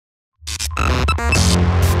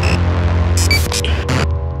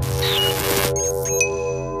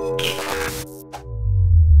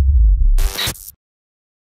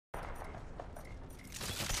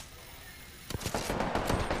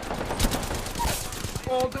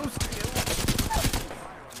Oh, those kills!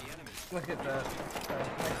 Look at that.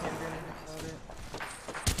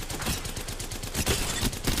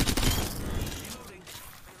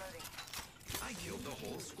 I killed the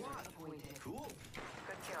whole squad. Cool.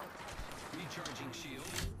 Good kill. Recharging shield.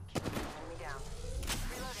 Enemy down.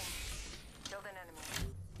 Reloading. Killed an enemy.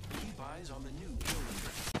 Keep eyes on the new kill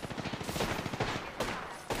leader.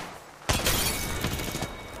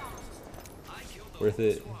 Worth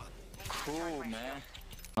it. Cool, man.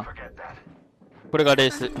 これがレ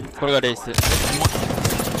ース。これがレース。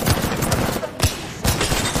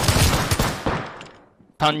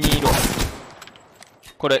3人いる。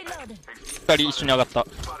これ、2人一緒に上がった。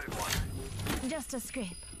Just a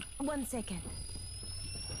scrape. 1 second.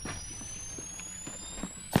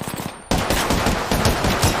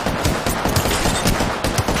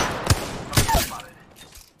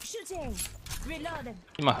 Shooting. Reloading.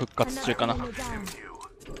 今復活中かな。終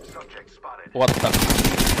わった。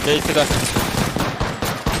レースが。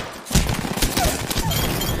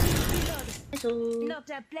Not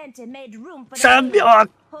a plenty made room for 3秒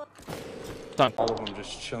All of them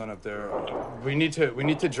just chilling up there. We need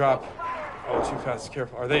to drop. Oh, too fast.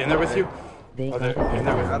 Careful. Are they in there with you? Oh, they're in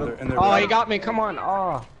there with you. In there. Oh, he got me. Come on.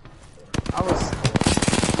 Oh. I was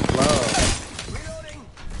low.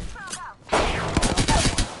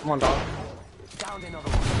 Come on, dog.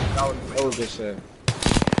 That was good shit.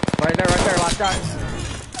 Right there, last guy.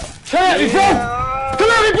 Come at me, bro!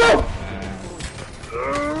 Come at me, bro!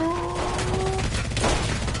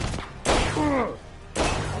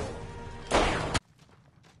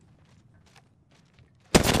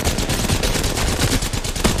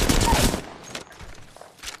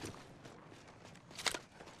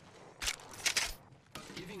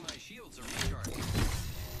 Giving my shields a recharge.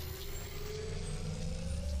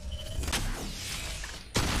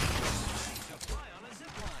 To fly on a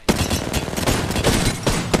zip line.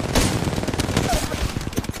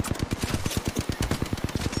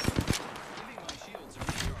 Giving my shields a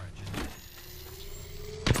recharge.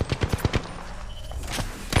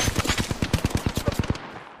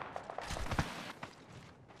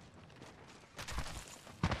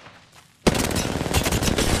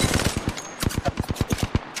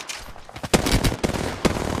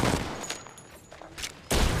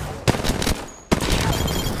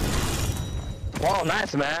 Wow,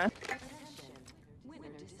 nice, man.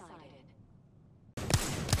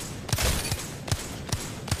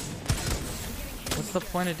 What's the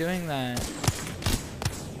point of doing that?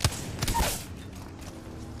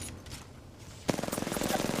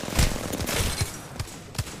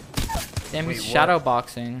 Damn, he's shadow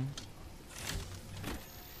boxing.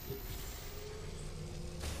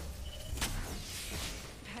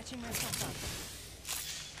 patching myself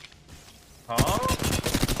up. Huh?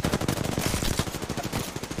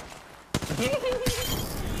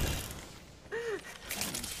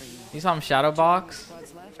 You saw him shadow box?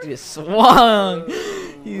 He swung!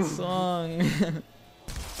 He swung! Fire,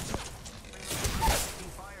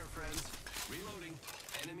 friends. Reloading.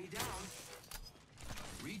 Enemy down.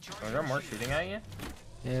 Recharging. Is there more shooting at you?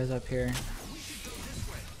 Yeah, he was up here.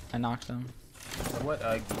 I knocked him. What?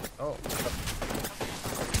 Oh.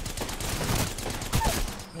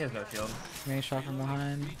 He has no shield. Getting shot from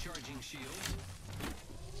behind. Recharging shields.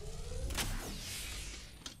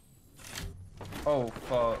 Oh,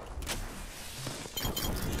 fuck.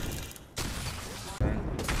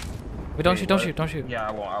 Wait, don't shoot, don't shoot, don't shoot. Yeah,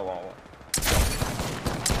 I won't.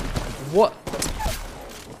 What?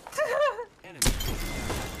 Enemy.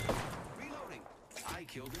 Reloading. I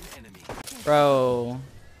killed an enemy. Bro.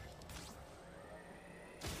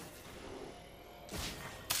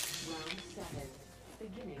 Round 7.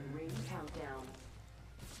 Beginning ring countdown.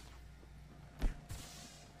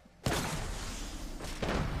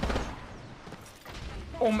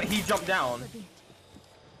 Oh, he jumped down.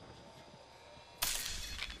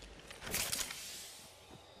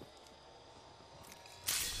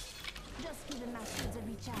 Just giving my shields a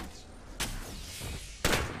recharge.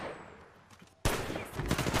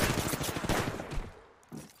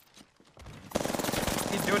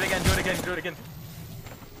 Do it again.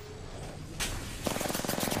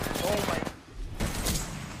 Oh my.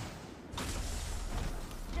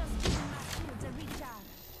 Just giving my shields a recharge.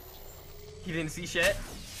 He didn't see shit.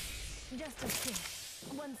 Just a second.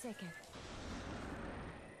 1 second.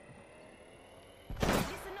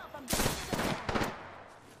 Listen up, I'm getting shot.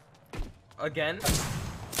 Again.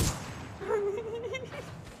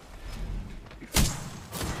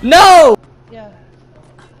 No!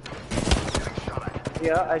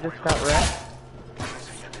 Yeah, I just got wrecked.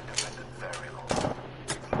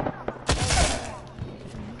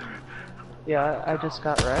 Yeah, I just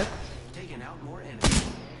got wrecked. Taking out more enemies.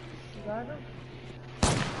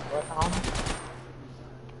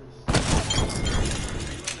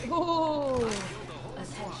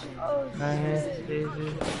 Nice,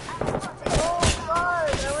 baby.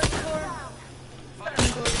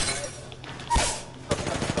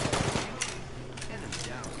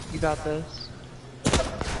 You got this.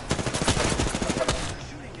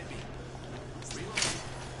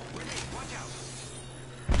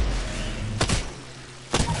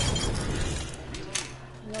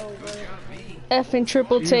 F and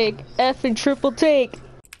triple take. F and triple take.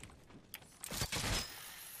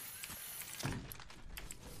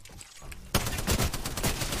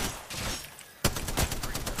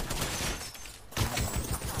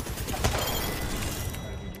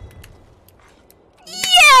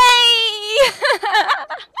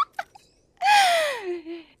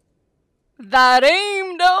 That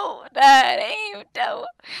aim though, that aim though.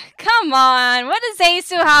 Come on, what does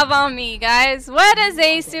Asu have on me, guys? What does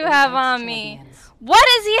Asu have on me? What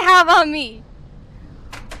does he have on me?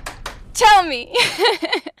 Tell me.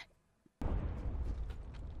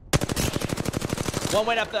 One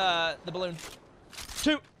went up the balloon.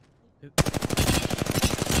 Two.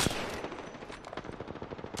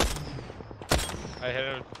 I hit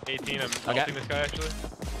him 18. I'm ulting this guy actually.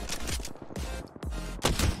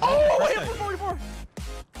 Oh, I hit him for 44.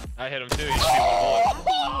 I hit him too. He's shooting one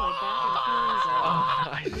bullet.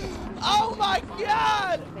 Oh my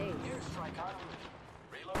god!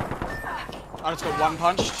 I just got one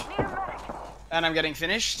punched, and I'm getting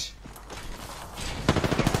finished.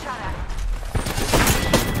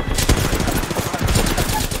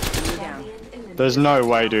 There's no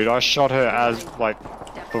way, dude. I shot her as, like,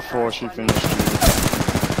 before she finished.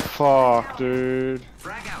 Fuck, dude.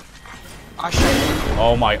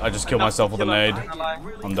 Oh my, I just killed myself with a nade.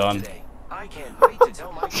 I'm done.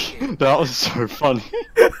 That was so funny.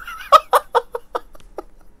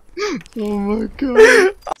 Oh my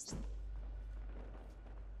god.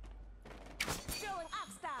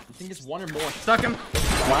 I think it's one or more. Stuck him.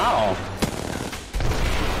 Wow.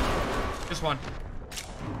 Just one.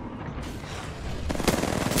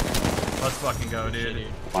 Let's fucking go, dude.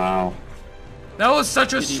 Wow. That was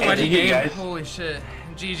such a sweaty GG, game. guys. Holy shit.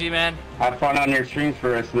 GG, man. Have fun on your streams for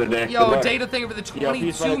the rest of the day. Yo, Data, thank you for the 22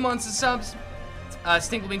 peace, buddy. months of subs.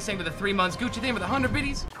 Stinklebean saying for the 3 months. Gucci thing for the 100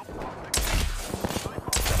 biddies.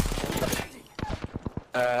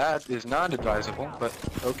 That is not advisable, but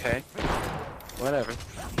okay. Whatever.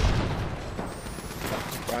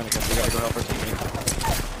 Brian, I guess we gotta go help our teammate.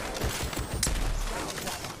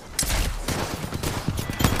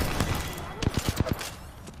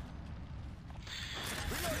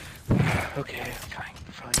 Okay, fine.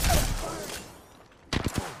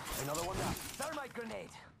 Another one down. Thermite grenade.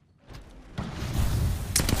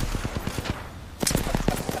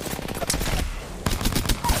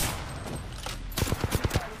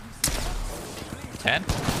 Ten.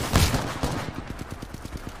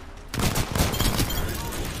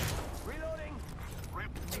 Reloading.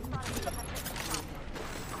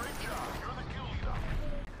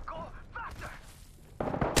 Go faster.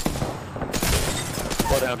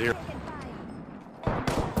 Go down here.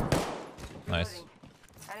 Nice.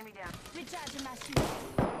 Enemy down. Recharging my shield.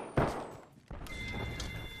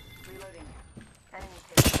 Reloading. Enemy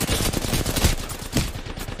taken.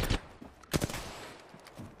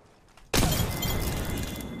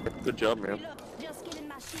 Good job, man. Reload. Just giving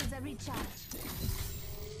my shields a recharge.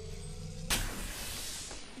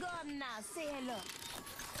 Go up now. Say hello.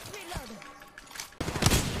 Reload.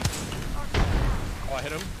 Oh, I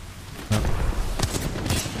hit him.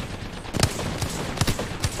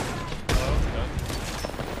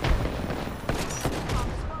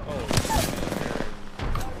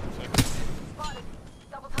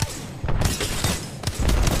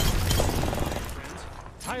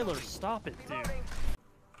 Tyler, stop it, dude.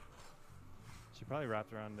 She probably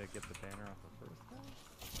wrapped around to get the banner off the first one.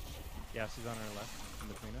 Yeah, she's on her left, in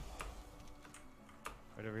between us.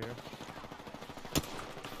 Right over here.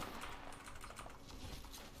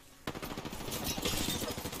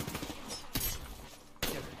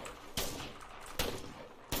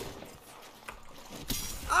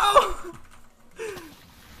 Oh!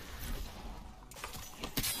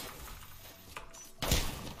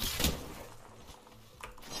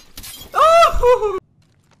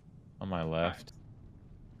 On my left.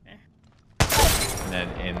 And then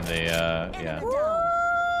in the, yeah.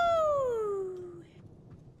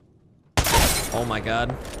 Oh my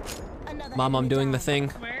god. Mom, I'm doing the thing.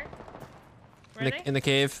 Where? In the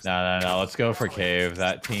cave. No, let's go for cave.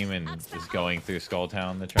 That team is going through Skull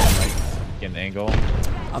Town to try and, like, get an angle.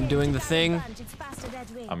 I'm doing the thing.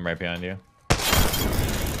 I'm right behind you.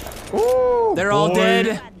 Ooh, they're all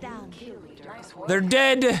dead. They're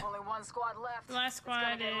dead. Only one squad left. The last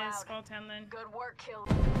squad is Skull Town then. Good work, kill.